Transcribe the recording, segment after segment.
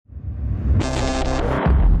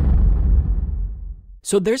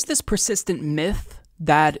So there's this persistent myth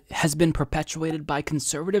that has been perpetuated by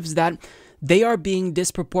conservatives that they are being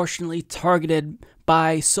disproportionately targeted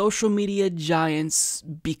by social media giants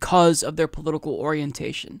because of their political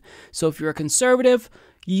orientation. So if you're a conservative,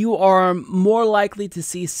 you are more likely to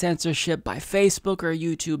see censorship by Facebook or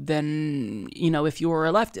YouTube than, if you were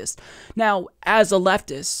a leftist. Now, as a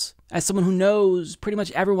leftist, as someone who knows pretty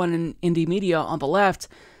much everyone in the media on the left,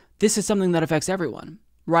 this is something that affects everyone,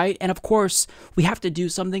 right? And of course, we have to do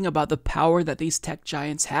something about the power that these tech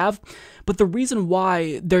giants have. But the reason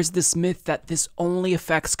why there's this myth that this only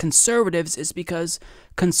affects conservatives is because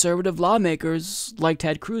conservative lawmakers, like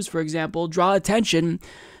Ted Cruz, for example, draw attention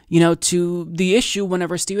to the issue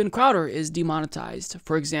whenever Steven Crowder is demonetized,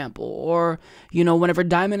 for example, or, whenever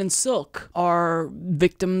Diamond and Silk are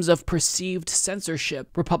victims of perceived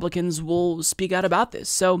censorship, Republicans will speak out about this.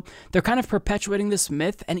 So they're kind of perpetuating this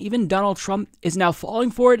myth, and even Donald Trump is now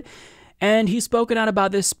falling for it, and he's spoken out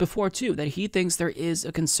about this before too, that he thinks there is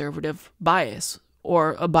a conservative bias,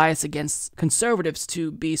 or a bias against conservatives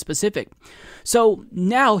to be specific. So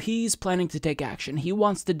now he's planning to take action. He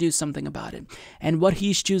wants to do something about it. And what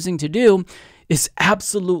he's choosing to do is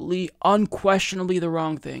absolutely, unquestionably the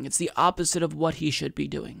wrong thing. It's the opposite of what he should be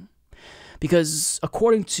doing. Because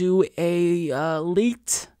according to a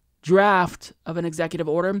leaked draft of an executive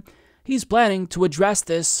order, he's planning to address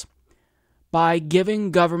this by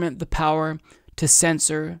giving government the power to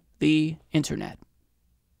censor the internet.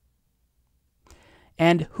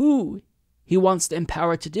 And who he wants to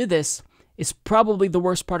empower to do this is probably the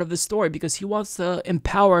worst part of the story, because he wants to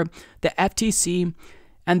empower the FTC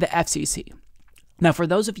and the FCC. Now, for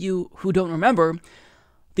those of you who don't remember,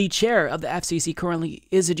 the chair of the FCC currently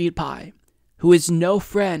is Ajit Pai, who is no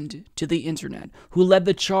friend to the internet, who led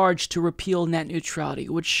the charge to repeal net neutrality,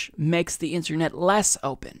 which makes the internet less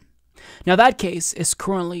open. Now, that case is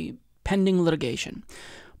currently pending litigation.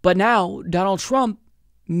 But now, Donald Trump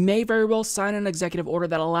may very well sign an executive order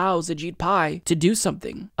that allows Ajit Pai to do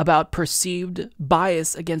something about perceived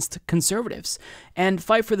bias against conservatives. And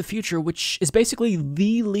Fight for the Future, which is basically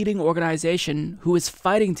the leading organization who is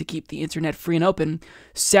fighting to keep the internet free and open,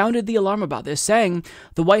 sounded the alarm about this, saying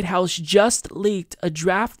the White House just leaked a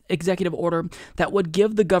draft executive order that would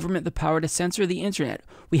give the government the power to censor the internet.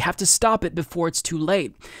 We have to stop it before it's too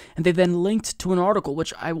late. And they then linked to an article,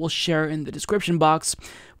 which I will share in the description box,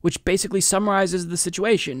 which basically summarizes the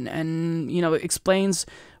situation and, explains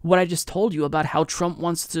what I just told you about how Trump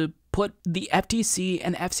wants to put the FTC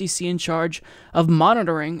and FCC in charge of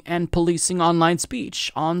monitoring and policing online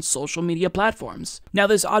speech on social media platforms. Now,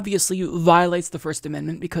 this obviously violates the First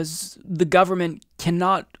Amendment because the government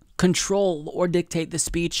cannot control or dictate the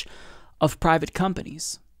speech of private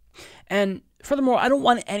companies. And furthermore, I don't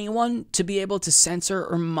want anyone to be able to censor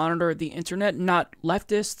or monitor the internet, not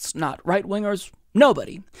leftists, not right-wingers,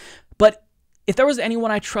 nobody. But if there was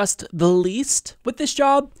anyone I trust the least with this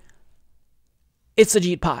job, it's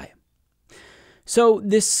Ajit Pai. So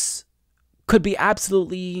this could be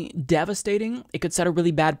absolutely devastating. It could set a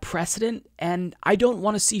really bad precedent, and I don't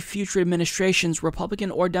want to see future administrations,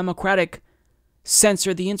 Republican or Democratic,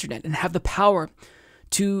 censor the internet and have the power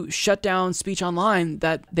to shut down speech online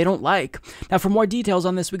that they don't like. Now, for more details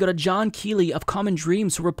on this, we go to John Keeley of Common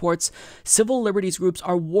Dreams, who reports civil liberties groups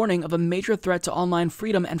are warning of a major threat to online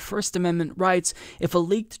freedom and First Amendment rights if a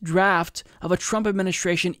leaked draft of a Trump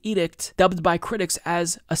administration edict, dubbed by critics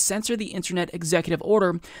as a censor the internet executive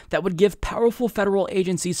order that would give powerful federal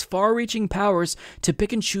agencies far-reaching powers to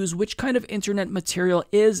pick and choose which kind of internet material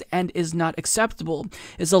is and is not acceptable,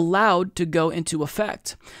 is allowed to go into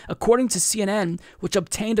effect. According to CNN, which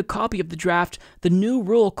obtained a copy of the draft, the new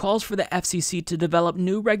rule calls for the FCC to develop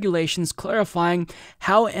new regulations clarifying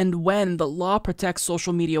how and when the law protects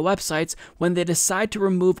social media websites when they decide to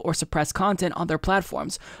remove or suppress content on their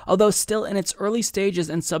platforms. Although still in its early stages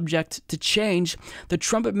and subject to change, the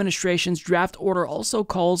Trump administration's draft order also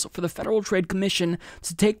calls for the Federal Trade Commission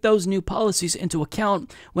to take those new policies into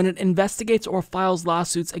account when it investigates or files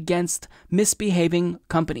lawsuits against misbehaving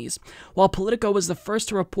companies. While Politico was the first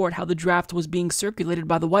to report how the draft was being circulated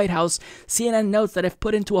by the White House, CNN notes that if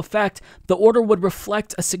put into effect, the order would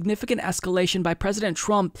reflect a significant escalation by President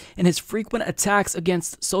Trump in his frequent attacks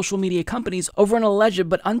against social media companies over an alleged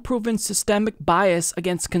but unproven systemic bias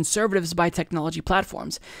against conservatives by technology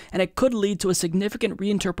platforms, and it could lead to a significant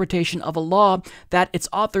reinterpretation of a law that its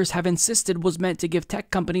authors have insisted was meant to give tech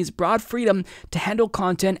companies broad freedom to handle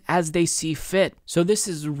content as they see fit. So this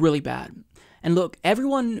is really bad. And look,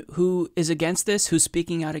 everyone who is against this, who's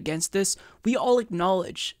speaking out against this, we all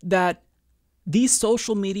acknowledge that these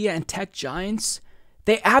social media and tech giants,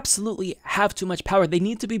 They absolutely have too much power. They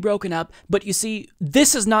need to be broken up. But you see,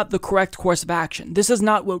 this is not the correct course of action. This is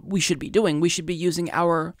not what we should be doing. We should be using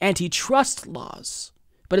our antitrust laws.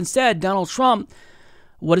 But instead, Donald Trump,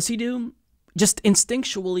 what does he do? Just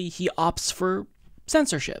instinctually, he opts for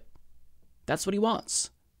censorship. That's what he wants.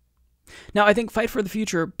 Now, I think Fight for the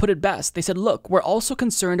Future put it best. They said, look, we're also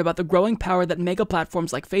concerned about the growing power that mega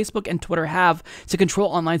platforms like Facebook and Twitter have to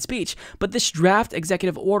control online speech. But this draft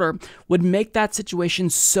executive order would make that situation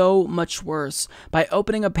so much worse by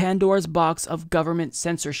opening a Pandora's box of government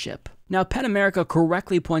censorship. Now, PEN America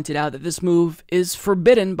correctly pointed out that this move is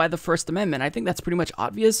forbidden by the First Amendment. I think that's pretty much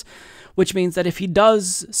obvious, which means that if he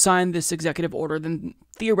does sign this executive order, then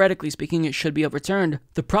theoretically speaking, it should be overturned.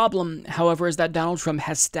 The problem, however, is that Donald Trump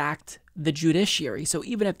has stacked the judiciary. So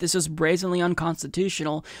even if this is brazenly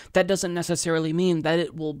unconstitutional, that doesn't necessarily mean that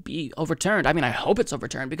it will be overturned. I mean, I hope it's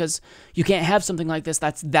overturned, because you can't have something like this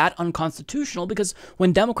that's that unconstitutional, because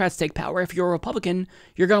when Democrats take power, if you're a Republican,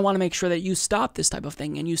 you're going to want to make sure that you stop this type of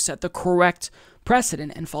thing and you set the correct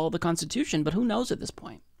precedent and follow the Constitution. But who knows at this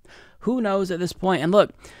point? Who knows at this point? And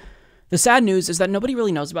look, the sad news is that nobody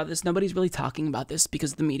really knows about this. Nobody's really talking about this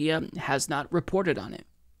because the media has not reported on it.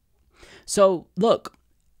 So look,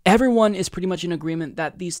 everyone is pretty much in agreement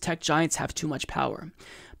that these tech giants have too much power.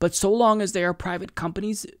 But so long as they are private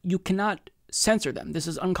companies, you cannot censor them. This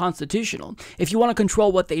is unconstitutional. If you want to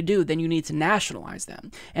control what they do, then you need to nationalize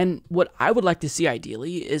them. And what I would like to see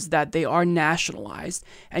ideally is that they are nationalized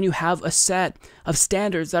and you have a set of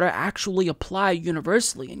standards that are actually applied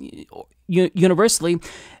universally,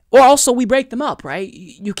 or also we break them up, right?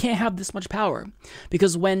 You can't have this much power,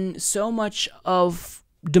 because when so much of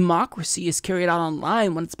democracy is carried out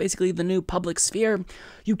online, when it's basically the new public sphere,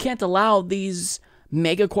 you can't allow these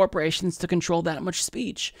mega corporations to control that much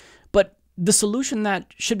speech. But the solution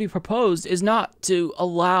that should be proposed is not to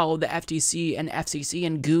allow the FTC and FCC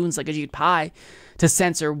and goons like Ajit Pai to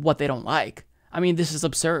censor what they don't like. I mean, this is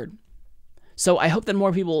absurd. So I hope that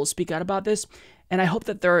more people will speak out about this, and I hope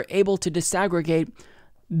that they're able to disaggregate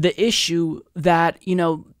the issue that,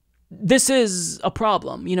 this is a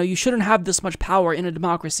problem. You shouldn't have this much power in a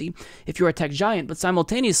democracy if you're a tech giant, but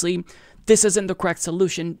simultaneously, this isn't the correct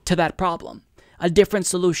solution to that problem. A different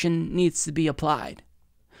solution needs to be applied.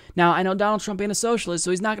 Now, I know Donald Trump ain't a socialist,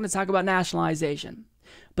 so he's not going to talk about nationalization.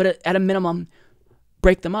 But at a minimum,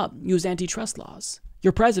 break them up. Use antitrust laws.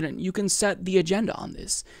 You're president. You can set the agenda on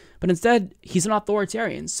this. But instead, he's an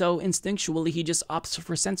authoritarian, so instinctually he just opts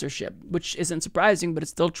for censorship, which isn't surprising, but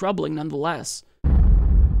it's still troubling nonetheless.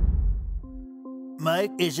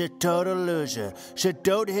 Mike is a total loser, so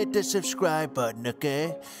don't hit the subscribe button,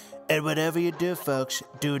 okay? And whatever you do, folks,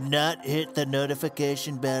 do not hit the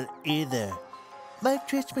notification bell either. Mike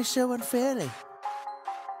treats me so unfairly.